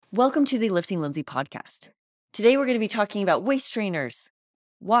Welcome to the Lifting Lindsay podcast. Today we're going to be talking about waist trainers,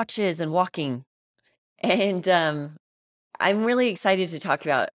 watches, and walking. And I'm really excited to talk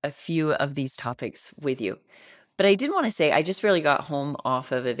about a few of these topics with you. But I did want to say I just really got home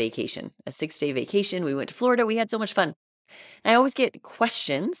off of a vacation, a 6-day vacation. We went to Florida. We had so much fun. And I always get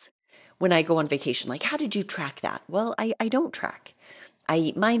questions when I go on vacation, like, how did you track that? Well, I don't track. I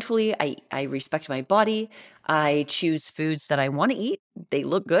eat mindfully. I respect my body. I choose foods that I want to eat. They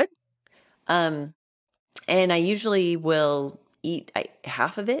look good. And I usually will eat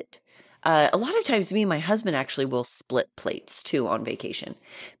half of it. A lot of times, me and my husband actually will split plates too on vacation.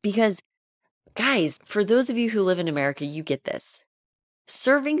 Because, guys, for those of you who live in America, you get this.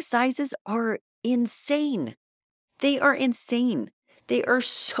 Serving sizes are insane. They are insane. They are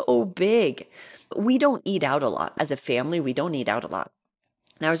so big. We don't eat out a lot. As a family, we don't eat out a lot.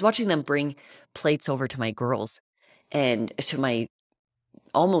 And I was watching them bring plates over to my girls and to my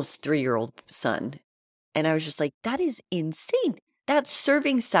almost 3-year-old son. And I was just like, that is insane. That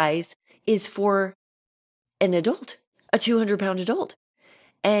serving size is for an adult, a 200-pound adult.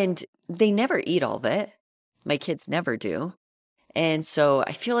 And they never eat all of it. My kids never do. And so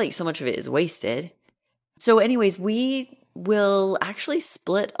I feel like so much of it is wasted. So anyways, we will actually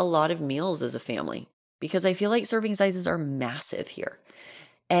split a lot of meals as a family because I feel like serving sizes are massive here.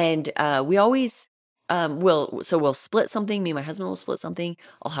 And we always we'll split something. Me and my husband will split something.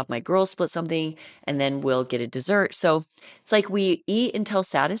 I'll have my girls split something, and then we'll get a dessert. So it's like we eat until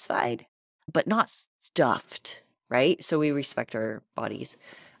satisfied, but not stuffed, right? So we respect our bodies.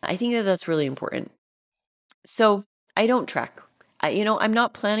 I think that that's really important. So I don't track. I'm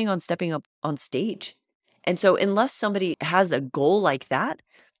not planning on stepping up on stage. And so unless somebody has a goal like that,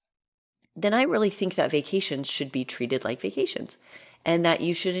 then I really think that vacations should be treated like vacations and that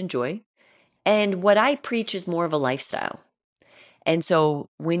you should enjoy. And what I preach is more of a lifestyle. And so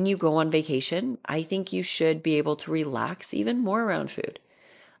when you go on vacation, I think you should be able to relax even more around food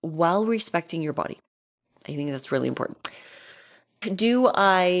while respecting your body. I think that's really important. Do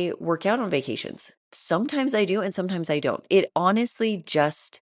I work out on vacations? Sometimes I do and sometimes I don't. It honestly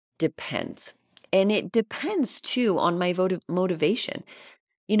just depends. And it depends too on my motivation.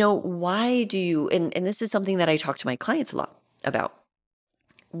 Why do you, and this is something that I talk to my clients a lot about.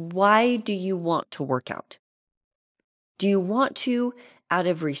 Why do you want to work out? Do you want to out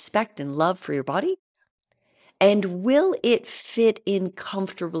of respect and love for your body? And will it fit in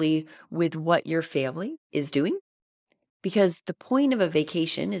comfortably with what your family is doing? Because the point of a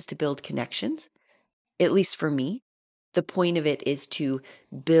vacation is to build connections. At least for me, the point of it is to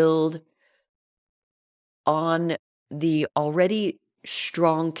build on the already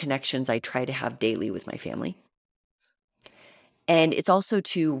strong connections I try to have daily with my family. And it's also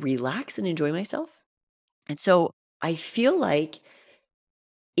to relax and enjoy myself. And so I feel like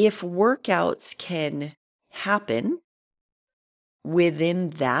if workouts can happen within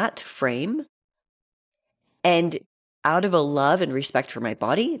that frame and out of a love and respect for my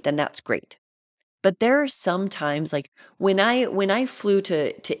body, then that's great. But there are some times, like when I flew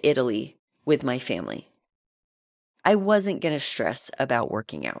to Italy with my family, I wasn't going to stress about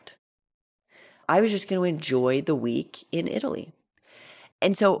working out. I was just going to enjoy the week in Italy.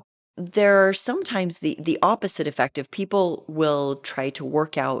 And so there are sometimes the opposite effect of people will try to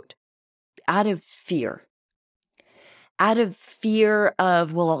work out out of fear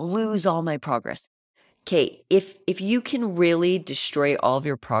of, well, I'll lose all my progress. Okay, if you can really destroy all of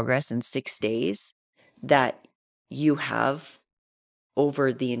your progress in 6 days that you have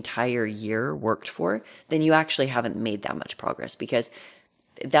over the entire year worked for, then you actually haven't made that much progress because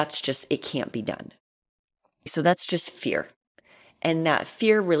it can't be done. So that's just fear. And that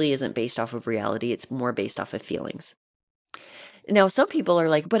fear really isn't based off of reality. It's more based off of feelings. Now, some people are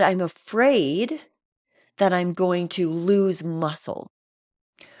like, but I'm afraid that I'm going to lose muscle.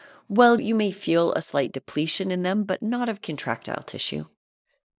 Well, you may feel a slight depletion in them, but not of contractile tissue.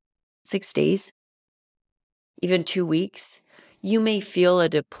 6 days, even 2 weeks, you may feel a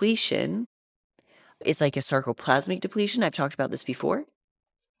depletion. It's like a sarcoplasmic depletion. I've talked about this before,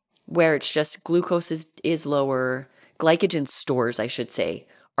 where it's just glucose is lower. Glycogen stores, I should say,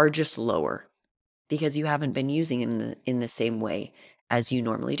 are just lower because you haven't been using in the same way as you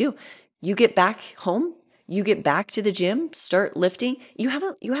normally do. You get back home, you get back to the gym, start lifting, you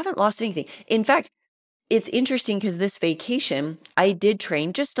haven't lost anything. In fact, it's interesting because this vacation, I did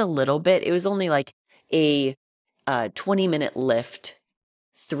train just a little bit. It was only like a 20-minute lift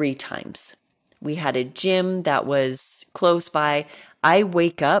 3 times. We had a gym that was close by. I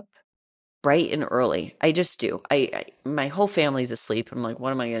wake up bright and early. I just do. My whole family's asleep. I'm like,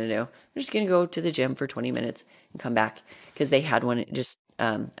 what am I going to do? I'm just going to go to the gym for 20 minutes and come back because they had one just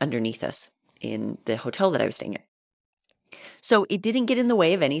underneath us in the hotel that I was staying at. So it didn't get in the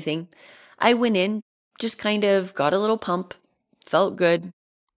way of anything. I went in, just kind of got a little pump, felt good,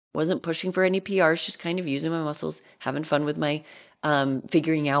 wasn't pushing for any PRs, just kind of using my muscles, having fun with my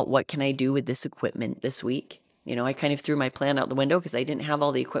figuring out what can I do with this equipment this week. I kind of threw my plan out the window because I didn't have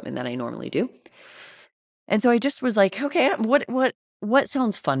all the equipment that I normally do. And so I just was like, okay, what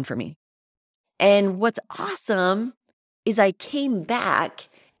sounds fun for me? And what's awesome is I came back,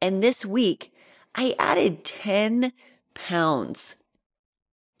 and this week I added 10 pounds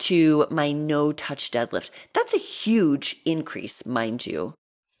to my no-touch deadlift. That's a huge increase, mind you.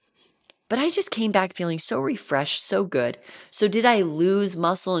 But I just came back feeling so refreshed, so good. So did I lose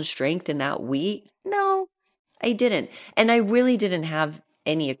muscle and strength in that week? No, I didn't. And I really didn't have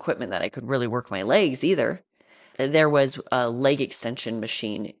any equipment that I could really work my legs either. There was a leg extension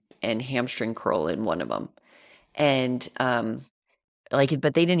machine and hamstring curl in one of them. And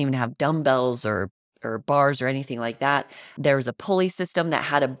but they didn't even have dumbbells or bars or anything like that. There was a pulley system that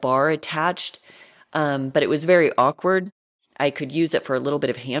had a bar attached, but it was very awkward. I could use it for a little bit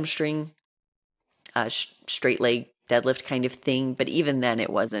of hamstring, straight leg deadlift kind of thing, but even then it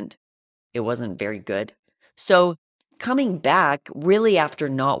wasn't very good. So coming back really after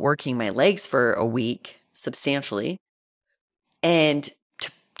not working my legs for a week substantially, and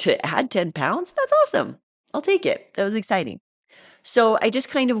to add 10 pounds, that's awesome. I'll take it. That was exciting. So I just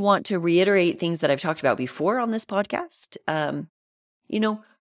kind of want to reiterate things that I've talked about before on this podcast.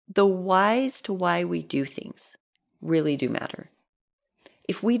 The whys to why we do things really do matter.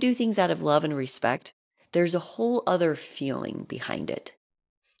 If we do things out of love and respect, there's a whole other feeling behind it.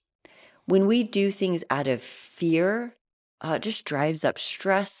 When we do things out of fear, it just drives up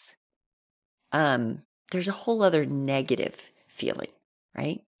stress. There's a whole other negative feeling,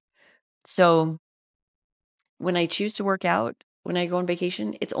 right? So when I choose to work out, when I go on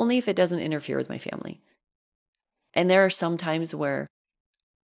vacation, it's only if it doesn't interfere with my family. And there are some times where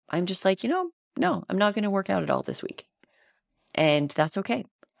I'm just like, no, I'm not going to work out at all this week. And that's okay.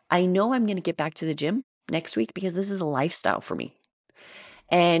 I know I'm going to get back to the gym next week because this is a lifestyle for me.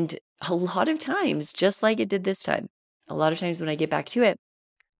 And a lot of times, just like it did this time, a lot of times when I get back to it,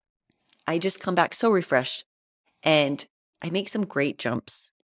 I just come back so refreshed and I make some great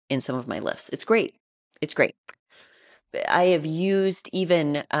jumps in some of my lifts. It's great. It's great. I have used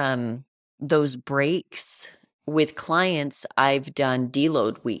even those breaks with clients. I've done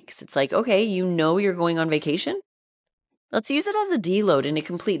deload weeks. It's like, okay, you're going on vacation. Let's use it as a deload and a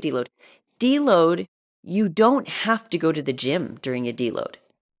complete deload. Deload, you don't have to go to the gym during a deload.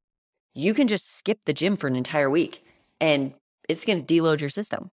 You can just skip the gym for an entire week and it's going to deload your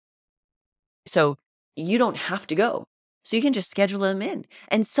system. So you don't have to go. So you can just schedule them in.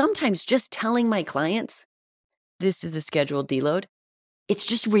 And sometimes just telling my clients, this is a scheduled deload, it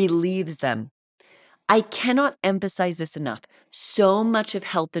just relieves them. I cannot emphasize this enough. So much of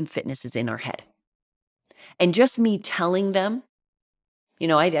health and fitness is in our head. And just me telling them,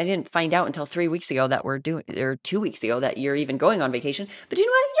 I didn't find out until 3 weeks ago that we're doing, or 2 weeks ago that you're even going on vacation. But you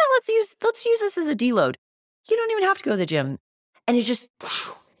know what? Yeah, let's use this as a deload. You don't even have to go to the gym. And it just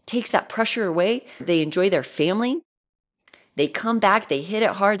takes that pressure away. They enjoy their family. They come back, they hit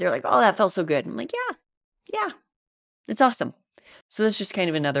it hard. They're like, oh, that felt so good. I'm like, yeah, it's awesome. So that's just kind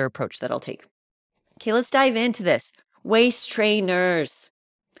of another approach that I'll take. Okay, let's dive into this. Waist trainers.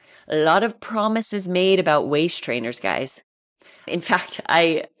 A lot of promises made about waist trainers, guys. In fact,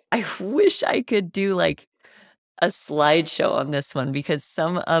 I wish I could do like a slideshow on this one because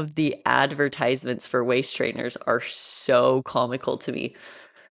some of the advertisements for waist trainers are so comical to me.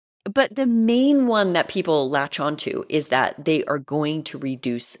 But the main one that people latch onto is that they are going to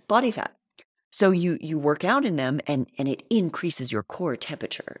reduce body fat. So you work out in them and it increases your core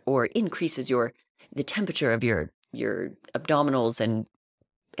temperature or increases the temperature of your abdominals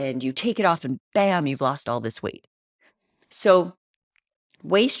and you take it off and bam, you've lost all this weight. So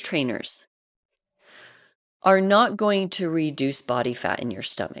waist trainers are not going to reduce body fat in your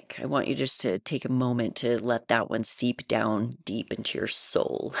stomach. I want you just to take a moment to let that one seep down deep into your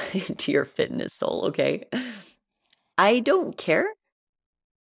soul, into your fitness soul, okay? I don't care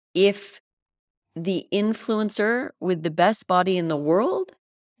if the influencer with the best body in the world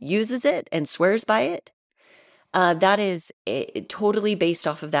uses it and swears by it. That is totally based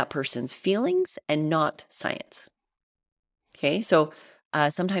off of that person's feelings and not science. Okay, so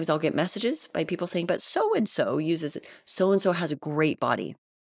sometimes I'll get messages by people saying, but so-and-so uses it. So-and-so has a great body.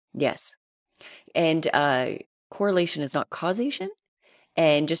 Yes. And correlation is not causation.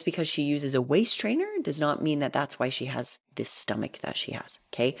 And just because she uses a waist trainer does not mean that that's why she has this stomach that she has.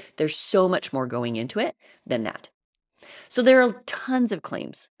 Okay, there's so much more going into it than that. So there are tons of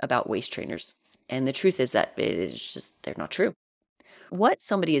claims about waist trainers. And the truth is that they're not true. What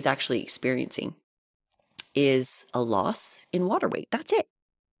somebody is actually experiencing is a loss in water weight. That's it.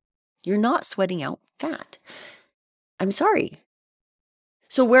 You're not sweating out fat. I'm sorry.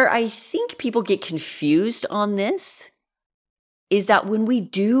 So where I think people get confused on this is that when we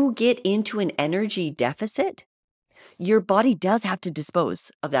do get into an energy deficit, your body does have to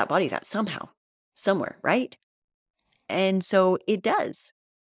dispose of that body fat somehow, somewhere, right? And so it does.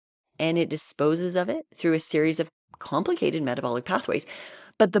 And it disposes of it through a series of complicated metabolic pathways.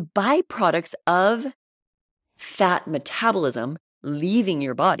 But the byproducts of fat metabolism leaving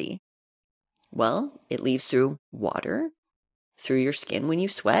your body, well, it leaves through water, through your skin when you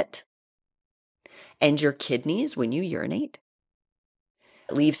sweat, and your kidneys when you urinate.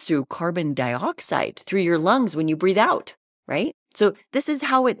 It leaves through carbon dioxide through your lungs when you breathe out, right? So this is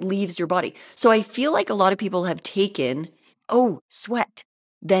how it leaves your body. So I feel like a lot of people have taken, oh, sweat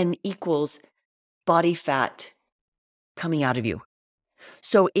then equals body fat coming out of you.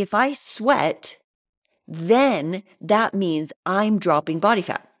 So if I sweat, then that means I'm dropping body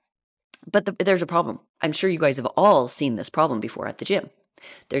fat. But there's a problem. I'm sure you guys have all seen this problem before at the gym.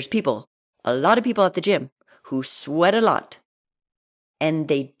 There's a lot of people at the gym who sweat a lot and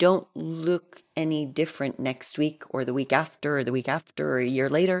they don't look any different next week or the week after or the week after or a year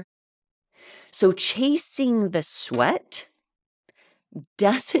later. So chasing the sweat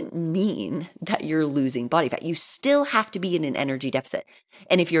doesn't mean that you're losing body fat. You still have to be in an energy deficit.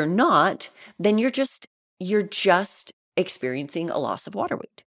 And if you're not, then you're just experiencing a loss of water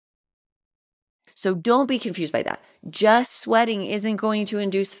weight. So don't be confused by that. Just sweating isn't going to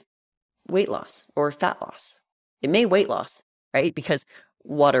induce weight loss or fat loss. It may weight loss, right? Because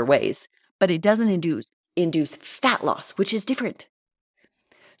water weighs, but it doesn't induce fat loss, which is different.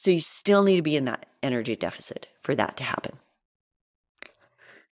 So you still need to be in that energy deficit for that to happen.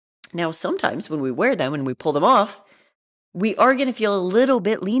 Now, sometimes when we wear them and we pull them off, we are going to feel a little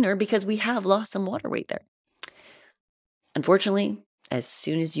bit leaner because we have lost some water weight there. Unfortunately, as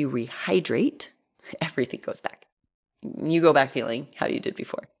soon as you rehydrate, everything goes back. You go back feeling how you did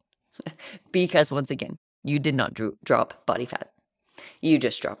before. Because once again, you did not drop body fat. You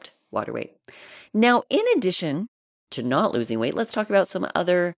just dropped water weight. Now, in addition to not losing weight, let's talk about some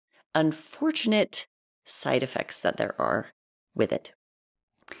other unfortunate side effects that there are with it.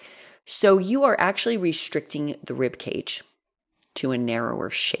 So you are actually restricting the rib cage to a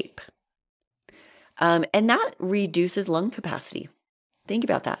narrower shape. And that reduces lung capacity. Think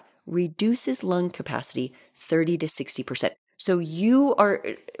about that. Reduces lung capacity 30 to 60%. So you are,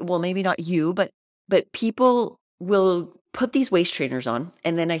 well, maybe not you, but people will put these waist trainers on.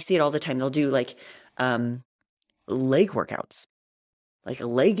 And then I see it all the time. They'll do like leg workouts, like a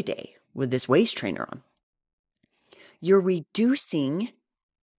leg day with this waist trainer on. You're reducing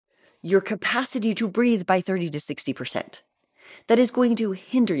your capacity to breathe by 30 to 60%. That is going to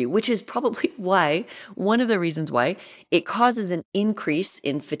hinder you, which is probably one of the reasons why it causes an increase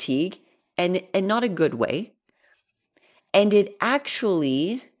in fatigue and not a good way. And it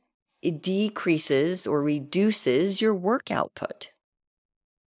actually decreases or reduces your work output.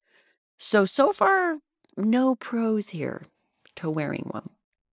 So far, no pros here to wearing one.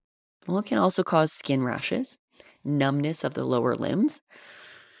 Well, it can also cause skin rashes, numbness of the lower limbs,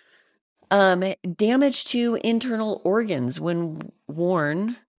 damage to internal organs when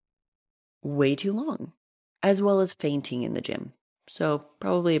worn way too long, as well as fainting in the gym. So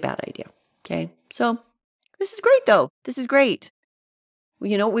probably a bad idea. Okay. So this is great though. This is great.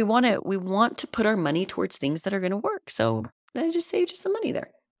 You know, we want to put our money towards things that are going to work. So I just saved you some money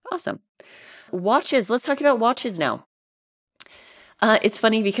there. Awesome. Watches. Let's talk about watches now. It's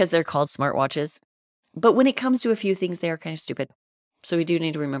funny because they're called smartwatches, but when it comes to a few things, they are kind of stupid. So we do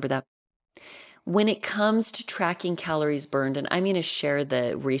need to remember that. When it comes to tracking calories burned, and I'm going to share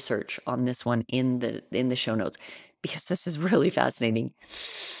the research on this one in the show notes because this is really fascinating.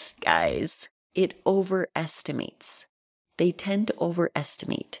 Guys, it overestimates. They tend to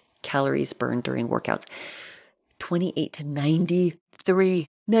overestimate calories burned during workouts. 28 to 93%.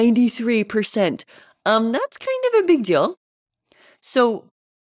 That's kind of a big deal. So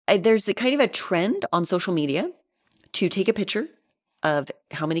there's the kind of a trend on social media to take a picture of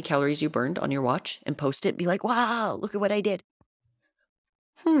how many calories you burned on your watch and post it. Be like, wow, look at what I did.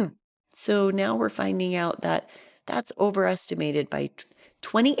 So now we're finding out that that's overestimated by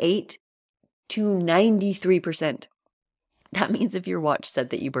 28 to 93%. That means if your watch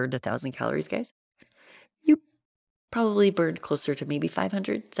said that you burned 1,000 calories, guys, you probably burned closer to maybe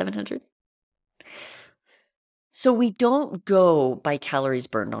 500, 700. So we don't go by calories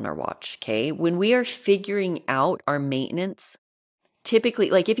burned on our watch, okay? When we are figuring out our maintenance, typically,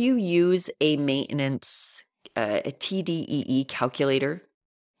 like if you use a maintenance, a TDEE calculator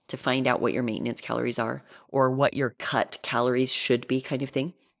to find out what your maintenance calories are or what your cut calories should be, kind of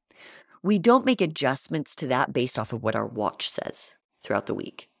thing, we don't make adjustments to that based off of what our watch says throughout the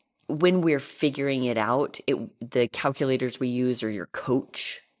week. When we're figuring it out, the calculators we use, or your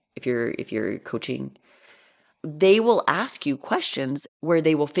coach, if you're coaching, they will ask you questions where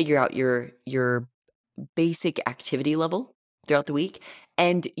they will figure out your basic activity level throughout the week,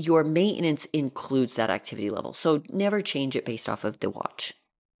 and your maintenance includes that activity level. So never change it based off of the watch.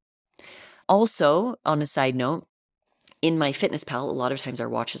 Also, on a side note, in MyFitnessPal, a lot of times our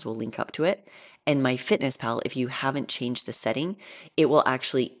watches will link up to it. And MyFitnessPal, if you haven't changed the setting, it will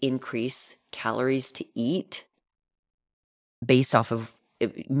actually increase calories to eat based off of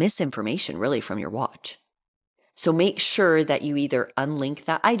misinformation, really, from your watch. So make sure that you either unlink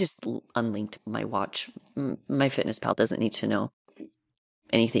that. I just unlinked my watch. MyFitnessPal doesn't need to know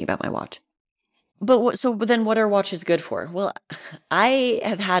anything about my watch. But then what are watches good for? Well, I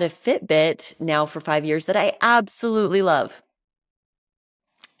have had a Fitbit now for 5 years that I absolutely love.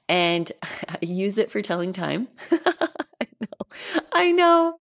 And I use it for telling time. I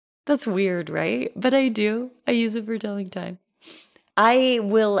know. That's weird, right? But I do. I use it for telling time. I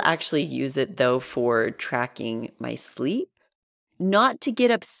will actually use it though for tracking my sleep, not to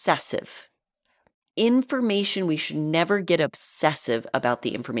get obsessive. Information, we should never get obsessive about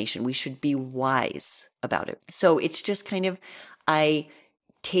the information. We should be wise about it. So it's just kind of, I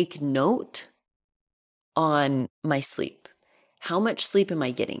take note on my sleep. How much sleep am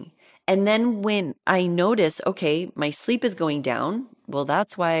I getting? And then when I notice, okay, my sleep is going down, well,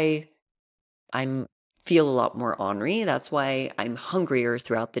 that's why I'm feel a lot more ornery. That's why I'm hungrier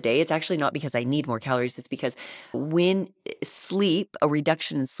throughout the day. It's actually not because I need more calories. It's because when sleep, a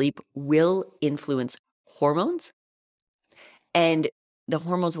reduction in sleep will influence hormones, and the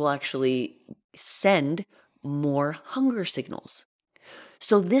hormones will actually send more hunger signals.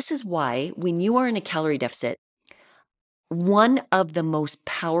 So this is why when you are in a calorie deficit, one of the most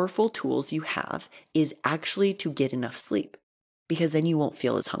powerful tools you have is actually to get enough sleep, because then you won't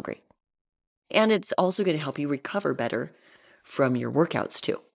feel as hungry. And it's also going to help you recover better from your workouts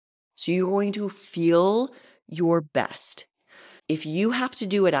too. So you're going to feel your best. If you have to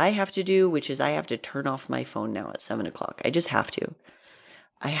do what I have to do, which is I have to turn off my phone now at 7 o'clock. I just have to.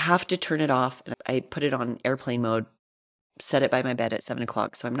 I have to turn it off. And I put it on airplane mode, set it by my bed at 7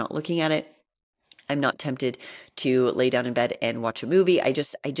 o'clock so I'm not looking at it. I'm not tempted to lay down in bed and watch a movie. I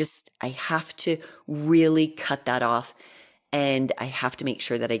have to really cut that off, and I have to make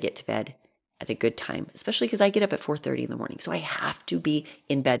sure that I get to bed at a good time, especially because I get up at 4:30 in the morning. So I have to be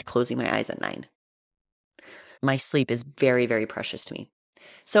in bed closing my eyes at 9. My sleep is very, very precious to me.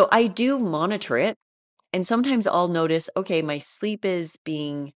 So I do monitor it, and sometimes I'll notice, okay, my sleep is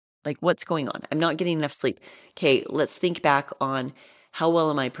being like, what's going on? I'm not getting enough sleep. Okay, let's think back on how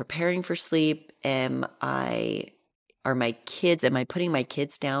well am I preparing for sleep? Am I putting my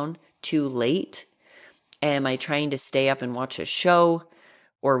kids down too late? Am I trying to stay up and watch a show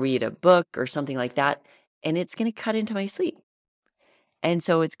or read a book or something like that? And it's going to cut into my sleep. And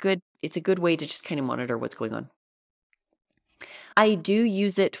so it's a good way to just kind of monitor what's going on. I do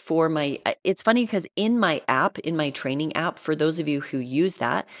use it for it's funny because in my app, in my training app, for those of you who use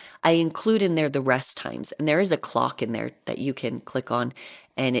that, I include in there the rest times. And there is a clock in there that you can click on,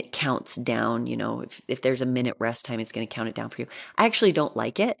 and it counts down. If there's a minute rest time, it's going to count it down for you. I actually don't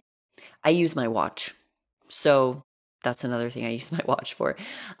like it. I use my watch. So that's another thing I use my watch for.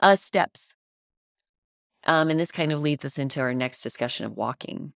 Steps. And this kind of leads us into our next discussion of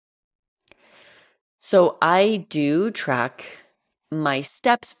walking. So I do track my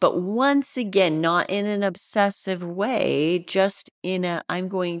steps, but once again, not in an obsessive way, just I'm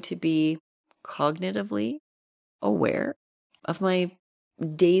going to be cognitively aware of my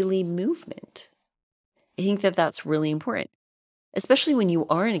daily movement. I think that that's really important, especially when you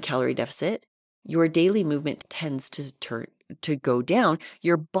are in a calorie deficit. Your daily movement tends to go down.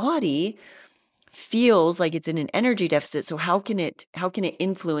 Your body feels like it's in an energy deficit. So how can it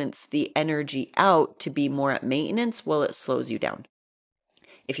influence the energy out to be more at maintenance? Well, it slows you down.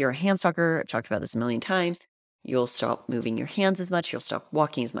 If you're a hand stalker, I've talked about this a million times, you'll stop moving your hands as much, you'll stop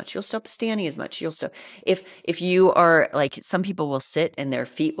walking as much, you'll stop standing as much, you'll stop. If you are like, some people will sit and their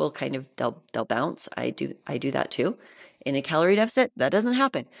feet will kind of, they'll bounce. I do that too. In a calorie deficit, that doesn't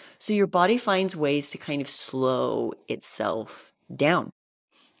happen. So your body finds ways to kind of slow itself down.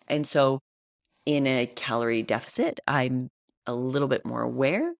 And so in a calorie deficit, I'm a little bit more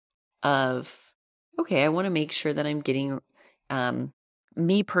aware of, okay, I want to make sure that I'm getting,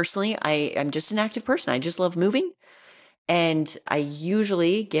 me personally, I'm just an active person. I just love moving. And I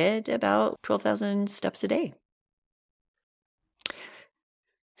usually get about 12,000 steps a day.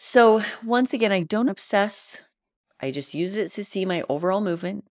 So once again, I don't obsess. I just use it to see my overall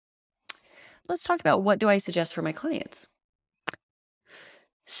movement. Let's talk about what do I suggest for my clients.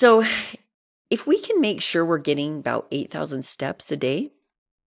 So if we can make sure we're getting about 8,000 steps a day,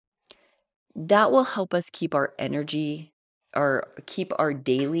 that will help us keep our energy or keep our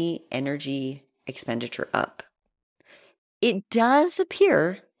daily energy expenditure up. It does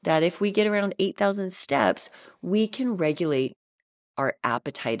appear that if we get around 8,000 steps, we can regulate our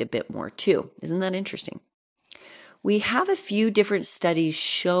appetite a bit more too. Isn't that interesting? We have a few different studies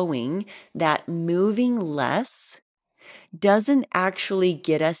showing that moving less doesn't actually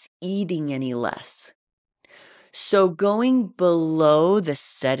get us eating any less. So going below the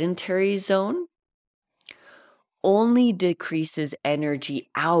sedentary zone only decreases energy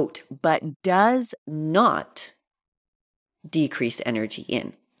out, but does not decrease energy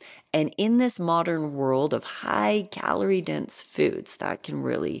in. And in this modern world of high calorie dense foods, that can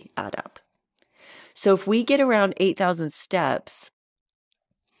really add up. So if we get around 8,000 steps,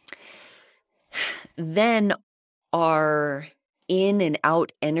 then our in and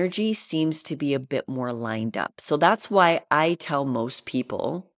out energy seems to be a bit more lined up. So that's why I tell most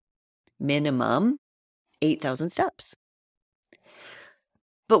people minimum 8,000 steps.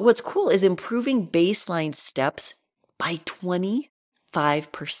 But what's cool is improving baseline steps by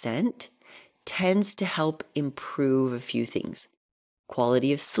 25% tends to help improve a few things: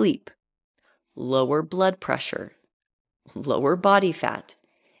 quality of sleep, lower blood pressure, lower body fat,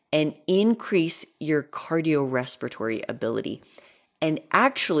 and increase your cardiorespiratory ability, and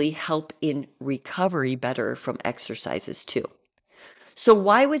actually help in recovery better from exercises too. So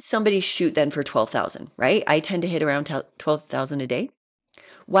why would somebody shoot then for 12,000, right? I tend to hit around 12,000 a day.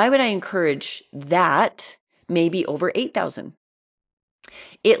 Why would I encourage that maybe over 8,000?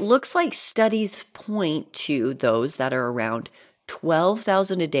 It looks like studies point to those that are around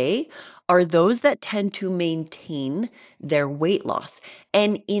 12,000 a day are those that tend to maintain their weight loss.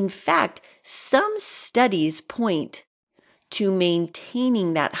 And in fact, some studies point to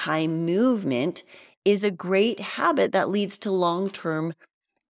maintaining that high movement is a great habit that leads to long-term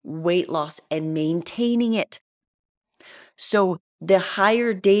weight loss and maintaining it. So the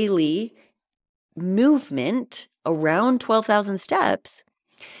higher daily movement around 12,000 steps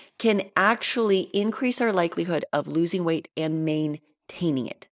can actually increase our likelihood of losing weight and maintaining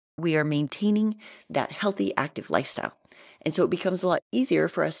it. We are maintaining that healthy, active lifestyle. And so it becomes a lot easier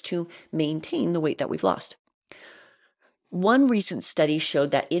for us to maintain the weight that we've lost. One recent study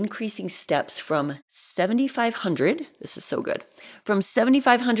showed that increasing steps from 7,500, this is so good, from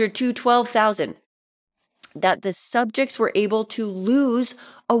 7,500 to 12,000, that the subjects were able to lose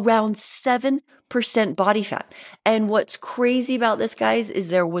around 7% body fat. And what's crazy about this, guys, is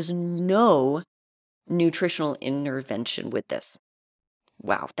there was no nutritional intervention with this.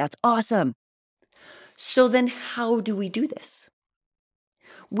 Wow, that's awesome. So then how do we do this?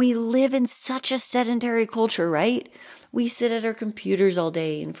 We live in such a sedentary culture, right? We sit at our computers all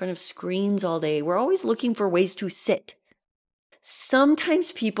day, in front of screens all day. We're always looking for ways to sit.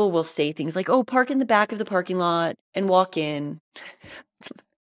 Sometimes people will say things like, oh, park in the back of the parking lot and walk in.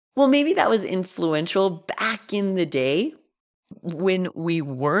 Well, maybe that was influential back in the day when we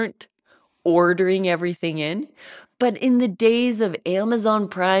weren't ordering everything in. But in the days of Amazon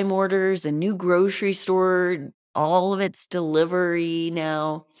Prime orders and new grocery store, all of it's delivery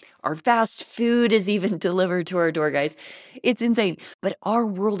now. Our fast food is even delivered to our door, guys. It's insane. But our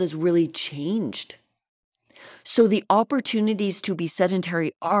world has really changed. So the opportunities to be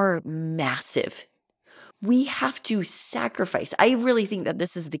sedentary are massive. We have to sacrifice. I really think that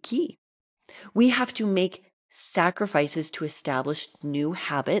this is the key. We have to make sacrifices to establish new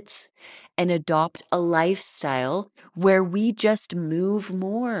habits and adopt a lifestyle where we just move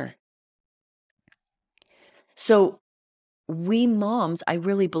more. So we moms, I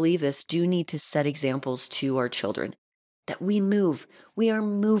really believe this, do need to set examples to our children that we move. We are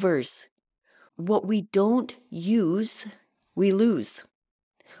movers. What we don't use, we lose.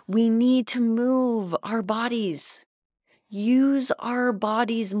 We need to move our bodies. Use our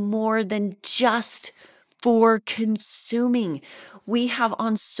bodies more than just for consuming. We have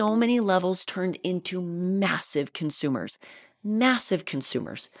on so many levels turned into massive consumers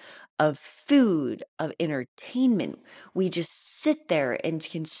of food, of entertainment. We just sit there and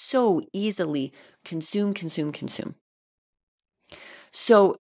can so easily consume.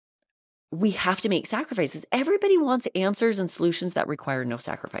 So we have to make sacrifices. Everybody wants answers and solutions that require no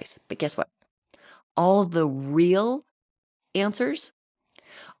sacrifice. But guess what? all the real answers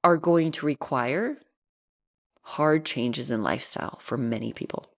are going to require hard changes in lifestyle for many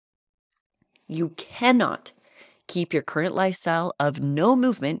people. You cannot keep your current lifestyle of no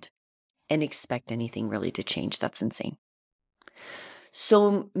movement and expect anything really to change. That's insane.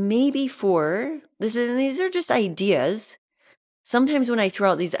 So maybe these are just ideas. Sometimes when I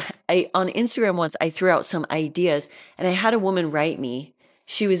throw out these, on Instagram once, I threw out some ideas and I had a woman write me.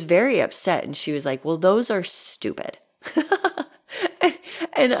 She was very upset and she was like, well, those are stupid.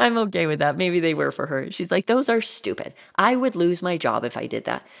 And I'm okay with that. Maybe they were for her. She's like, those are stupid. I would lose my job if I did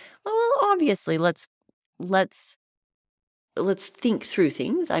that. Well, obviously, let's think through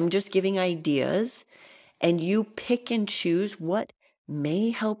things. I'm just giving ideas and you pick and choose what may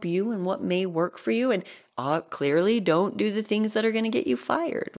help you and what may work for you. And clearly don't do the things that are going to get you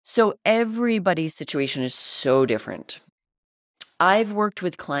fired. So everybody's situation is so different. I've worked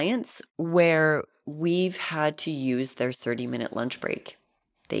with clients where we've had to use their 30-minute lunch break.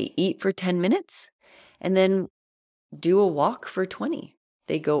 They eat for 10 minutes and then do a walk for 20.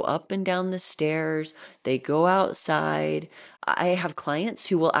 They go up and down the stairs. They go outside. I have clients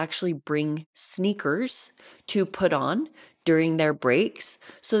who will actually bring sneakers to put on during their breaks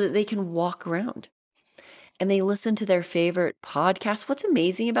so that they can walk around. And they listen to their favorite podcast. What's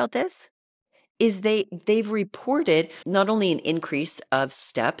amazing about this is they've reported not only an increase of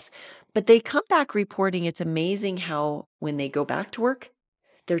steps, but they come back reporting it's amazing how when they go back to work,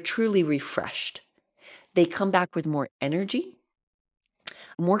 they're truly refreshed. They come back with more energy,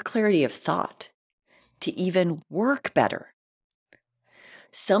 more clarity of thought to even work better.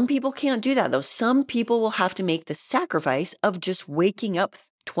 Some people can't do that though. Some people will have to make the sacrifice of just waking up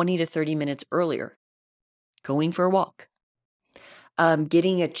 20 to 30 minutes earlier, going for a walk,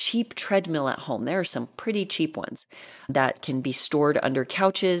 getting a cheap treadmill at home. There are some pretty cheap ones that can be stored under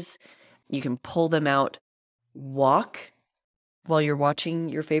couches. You can pull them out, walk while you're watching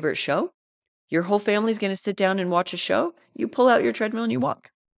your favorite show. Your whole family's going to sit down and watch a show. You pull out your treadmill and you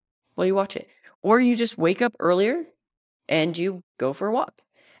walk while you watch it. Or you just wake up earlier and you go for a walk.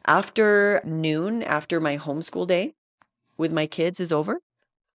 After noon, after my homeschool day with my kids is over,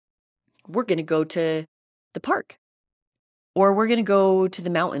 we're going to go to the park. Or we're going to go to the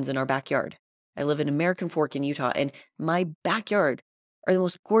mountains in our backyard. I live in American Fork in Utah, and my backyard are the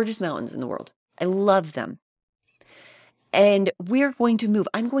most gorgeous mountains in the world. I love them. And we're going to move.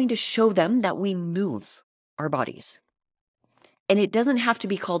 I'm going to show them that we move our bodies. And it doesn't have to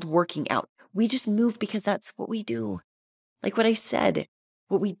be called working out. We just move because that's what we do. Like what I said,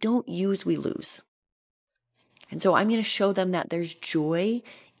 what we don't use, we lose. And so I'm going to show them that there's joy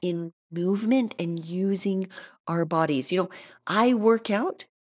in movement and using our bodies. I work out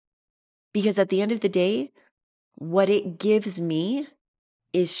because at the end of the day, what it gives me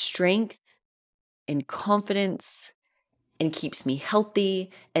is strength and confidence and keeps me healthy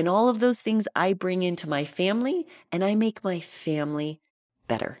and all of those things I bring into my family, and I make my family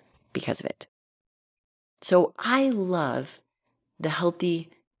better because of it. So I love the healthy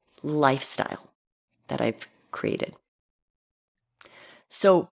lifestyle that I've created.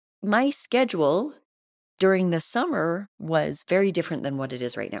 So my schedule during the summer was very different than what it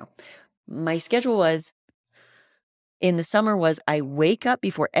is right now. My schedule in the summer was I wake up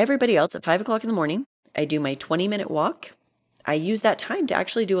before everybody else at 5 o'clock in the morning. I do my 20-minute walk. I use that time to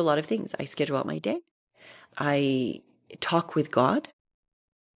actually do a lot of things. I schedule out my day. I talk with God.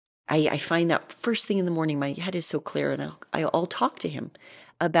 I find that first thing in the morning, my head is so clear, and I'll talk to him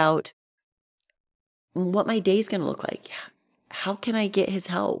about what my day is going to look like. How can I get his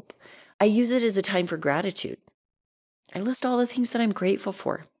help? I use it as a time for gratitude. I list all the things that I'm grateful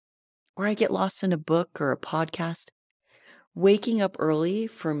for, or I get lost in a book or a podcast. Waking up early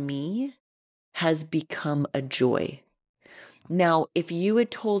for me has become a joy. Now, if you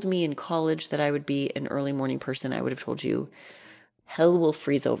had told me in college that I would be an early morning person, I would have told you, hell will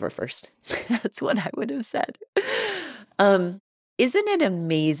freeze over first. That's what I would have said. Isn't it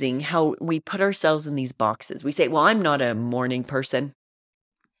amazing how we put ourselves in these boxes? We say, well, I'm not a morning person.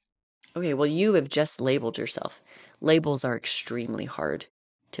 Okay, well, you have just labeled yourself. Labels are extremely hard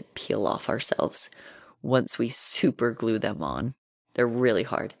to peel off ourselves once we super glue them on. They're really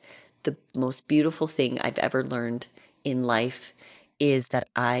hard. The most beautiful thing I've ever learned in life is that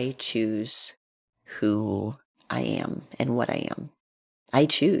I choose who I am and what I am. I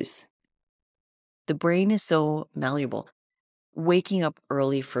choose. The brain is so malleable. Waking up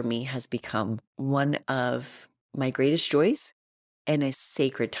early for me has become one of my greatest joys and a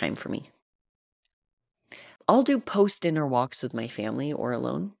sacred time for me. I'll do post-dinner walks with my family or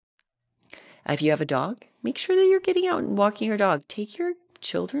alone. If you have a dog, make sure that you're getting out and walking your dog. Take your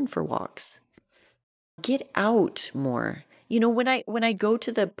children for walks. Get out more. When I go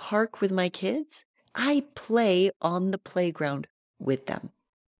to the park with my kids, I play on the playground with them.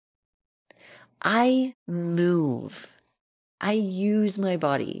 I move. I use my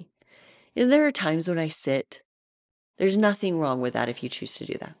body. There are times when I sit. There's nothing wrong with that if you choose to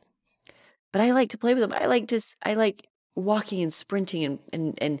do that. But I like to play with them. I like walking and sprinting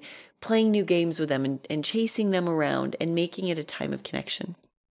and playing new games with them and chasing them around and making it a time of connection.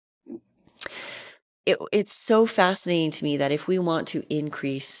 It's so fascinating to me that if we want to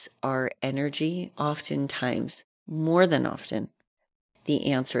increase our energy, oftentimes, more than often,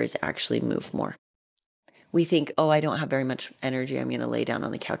 the answer is actually move more. We think, oh, I don't have very much energy. I'm going to lay down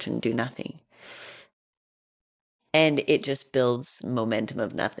on the couch and do nothing. And it just builds momentum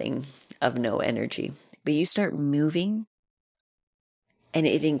of nothing, of no energy. But you start moving and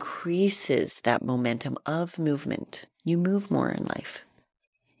it increases that momentum of movement. You move more in life.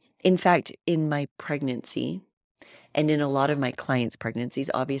 In fact, in my pregnancy and in a lot of my clients' pregnancies,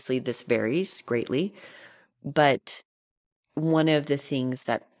 obviously this varies greatly, but one of the things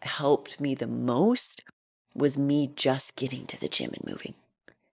that helped me the most was me just getting to the gym and moving.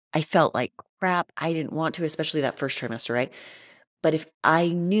 I felt like crap. I didn't want to, especially that first trimester, right? But if I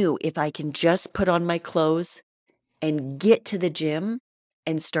knew if I can just put on my clothes and get to the gym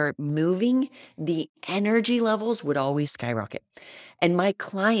and start moving, the energy levels would always skyrocket. And my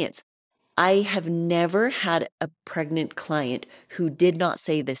clients, I have never had a pregnant client who did not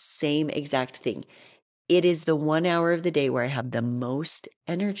say the same exact thing. It is the 1 hour of the day where I have the most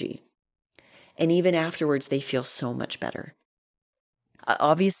energy. And even afterwards, they feel so much better.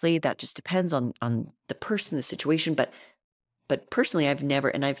 Obviously, that just depends on the person, the situation. But personally,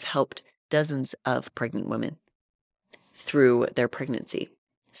 I've helped dozens of pregnant women through their pregnancy,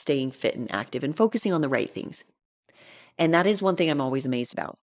 staying fit and active and focusing on the right things. And that is one thing I'm always amazed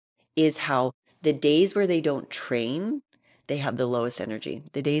about, is how the days where they don't train, they have the lowest energy.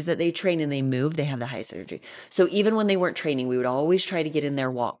 The days that they train and they move, they have the highest energy. So even when they weren't training, we would always try to get in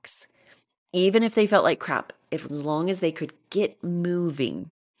their walks. Even if they felt like crap, as long as they could get moving,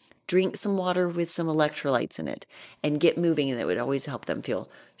 drink some water with some electrolytes in it and get moving, and it would always help them feel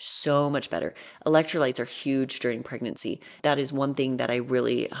so much better. Electrolytes are huge during pregnancy. That is one thing that I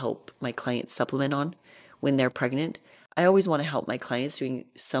really help my clients supplement on when they're pregnant. I always want to help my clients doing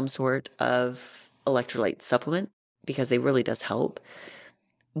some sort of electrolyte supplement because they really does help.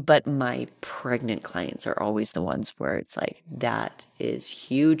 But my pregnant clients are always the ones where it's like, that is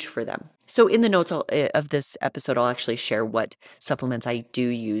huge for them. So in the notes of this episode, I'll actually share what supplements I do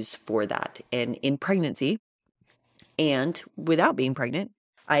use for that. And in pregnancy and without being pregnant,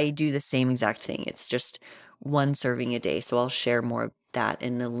 I do the same exact thing. It's just 1 serving a day. So I'll share more of that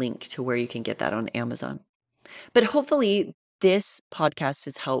in the link to where you can get that on Amazon. But hopefully this podcast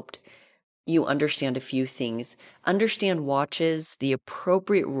has helped you understand a few things. Understand watches, the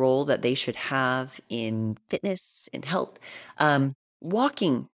appropriate role that they should have in fitness and health.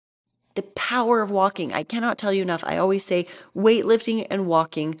 Walking, the power of walking. I cannot tell you enough. I always say weightlifting and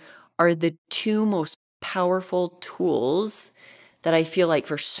walking are the 2 most powerful tools that I feel like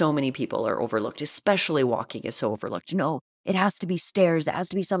for so many people are overlooked, especially walking is so overlooked. It has to be stairs. It has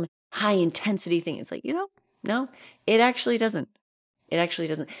to be some high intensity thing. It's like, no, it actually doesn't. It actually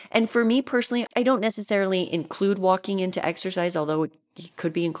doesn't. And for me personally, I don't necessarily include walking into exercise, although it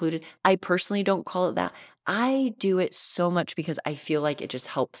could be included. I personally don't call it that. I do it so much because I feel like it just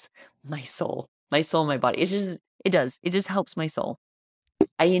helps my soul, my body. It does. It just helps my soul.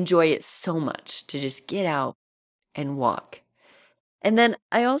 I enjoy it so much to just get out and walk. And then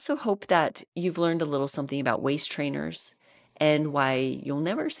I also hope that you've learned a little something about waist trainers and why you'll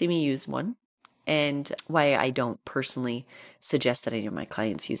never see me use one, and why I don't personally suggest that any of my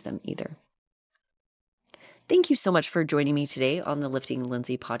clients use them either. Thank you so much for joining me today on the Lifting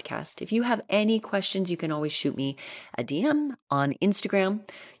Lindsay podcast. If you have any questions, you can always shoot me a DM on Instagram.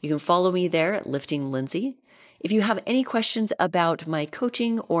 You can follow me there at Lifting Lindsay. If you have any questions about my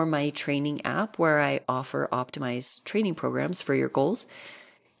coaching or my training app, where I offer optimized training programs for your goals,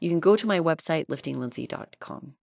 you can go to my website, liftinglindsay.com.